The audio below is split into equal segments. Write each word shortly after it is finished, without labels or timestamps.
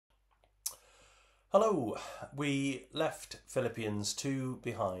Hello, we left Philippians 2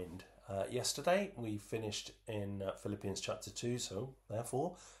 behind. Yesterday we finished in Philippians chapter 2, so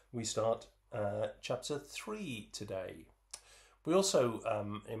therefore we start chapter 3 today. We also,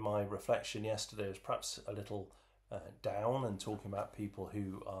 in my reflection yesterday, was perhaps a little down and talking about people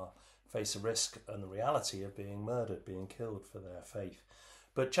who face a risk and the reality of being murdered, being killed for their faith.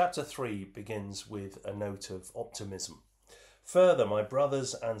 But chapter 3 begins with a note of optimism. Further, my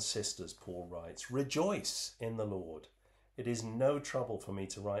brothers and sisters, Paul writes, rejoice in the Lord. It is no trouble for me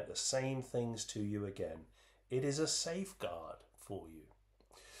to write the same things to you again. It is a safeguard for you.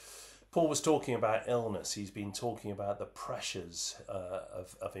 Paul was talking about illness. He's been talking about the pressures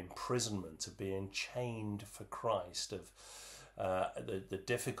of imprisonment, of being chained for Christ, of the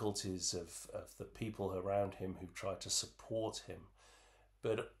difficulties of the people around him who tried to support him.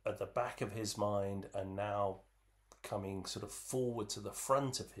 But at the back of his mind, and now coming sort of forward to the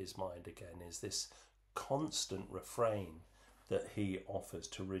front of his mind again, is this constant refrain that he offers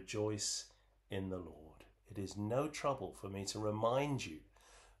to rejoice in the Lord. It is no trouble for me to remind you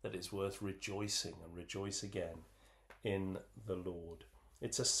that it's worth rejoicing and rejoice again in the Lord.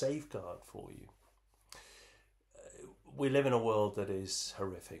 It's a safeguard for you. We live in a world that is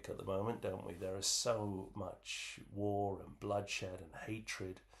horrific at the moment, don't we? There is so much war and bloodshed and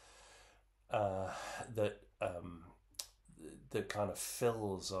hatred that kind of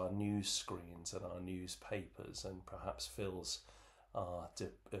fills our news screens and our newspapers, and perhaps fills our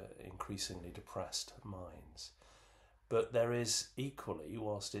increasingly depressed minds. But there is equally,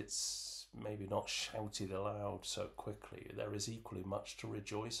 whilst it's maybe not shouted aloud so quickly, there is equally much to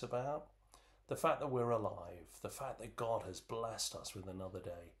rejoice about. The fact that we're alive, the fact that God has blessed us with another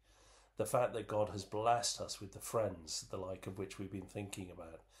day, the fact that God has blessed us with the friends, the like of which we've been thinking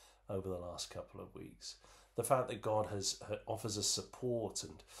about over the last couple of weeks, the fact that God offers us support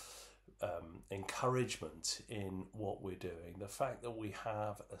and encouragement in what we're doing, the fact that we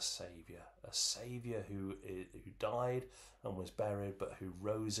have a Saviour who died and was buried, but who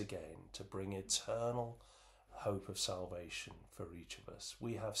rose again to bring eternal hope of salvation for each of us.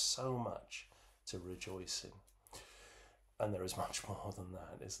 We have so much to rejoice in. And there is much more than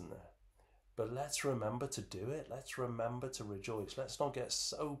that, isn't there? But let's remember to do it. Let's remember to rejoice. Let's not get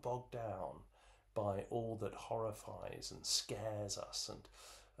so bogged down by all that horrifies and scares us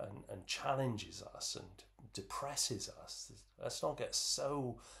and challenges us and depresses us. Let's not get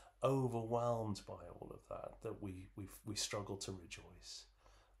so overwhelmed by all of that we struggle to rejoice.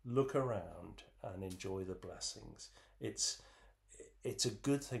 Look around and enjoy the blessings. It's a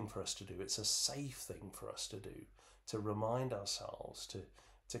good thing for us to do. It's a safe thing for us to do, to remind ourselves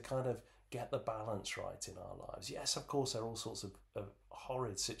to kind of get the balance right in our lives. Yes, of course, there are all sorts of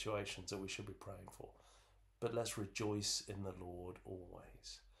horrid situations that we should be praying for, but let's rejoice in the Lord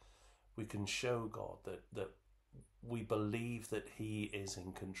always. We can show God that we believe that He is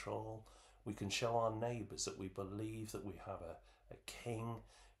in control. We can show our neighbours that we believe that we have a King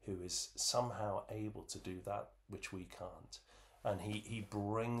who is somehow able to do that which we can't. And he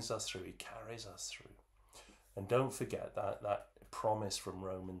brings us through, He carries us through. And don't forget that promise from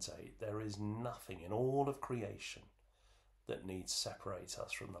Romans 8. There is nothing in all of creation that needs separate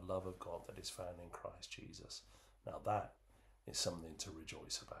us from the love of God that is found in Christ Jesus. Now that is something to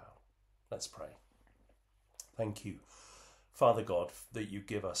rejoice about. Let's pray. Thank you, Father God, that you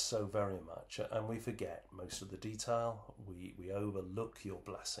give us so very much, and we forget most of the detail. We overlook your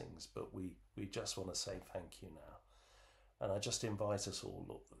blessings, but we just want to say thank you now. And I just invite us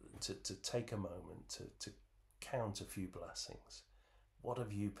all to take a moment to count a few blessings. What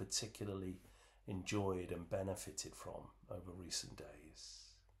have you particularly enjoyed and benefited from over recent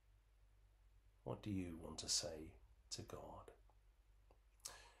days? What do you want to say to God?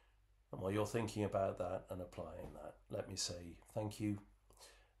 And while you're thinking about that and applying that, let me say thank you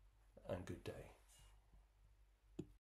and good day.